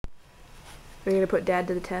Are you gonna put Dad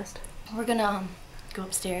to the test? We're gonna go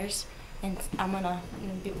upstairs, and I'm gonna,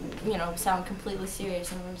 sound completely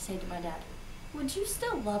serious, and I'm gonna say to my dad, "Would you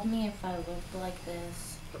still love me if I looked like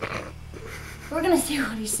this?" We're gonna see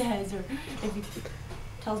what he says, or if he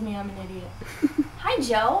tells me I'm an idiot. Hi,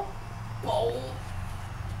 Joe. Oh.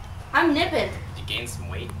 I'm nipping. Did you gain some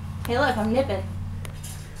weight? Hey, look, I'm nipping.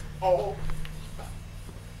 Oh.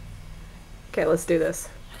 Okay, let's do this.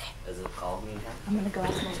 Is it called me? I'm gonna go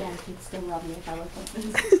ask my dad if he'd still love me if I looked like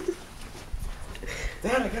this.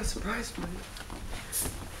 Dad, I got a surprise for you.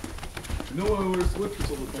 You know I wear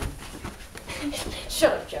slippers all the time.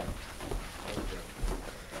 Shut up, Joe.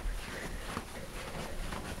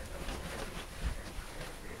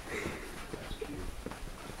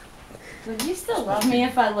 Would you still love me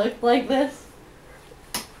if I looked like this?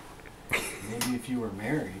 Maybe if you were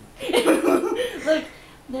married. Look,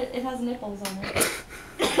 it has nipples on it.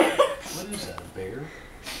 What is that, a bear?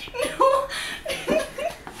 No.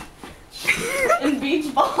 And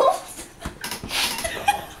beach balls.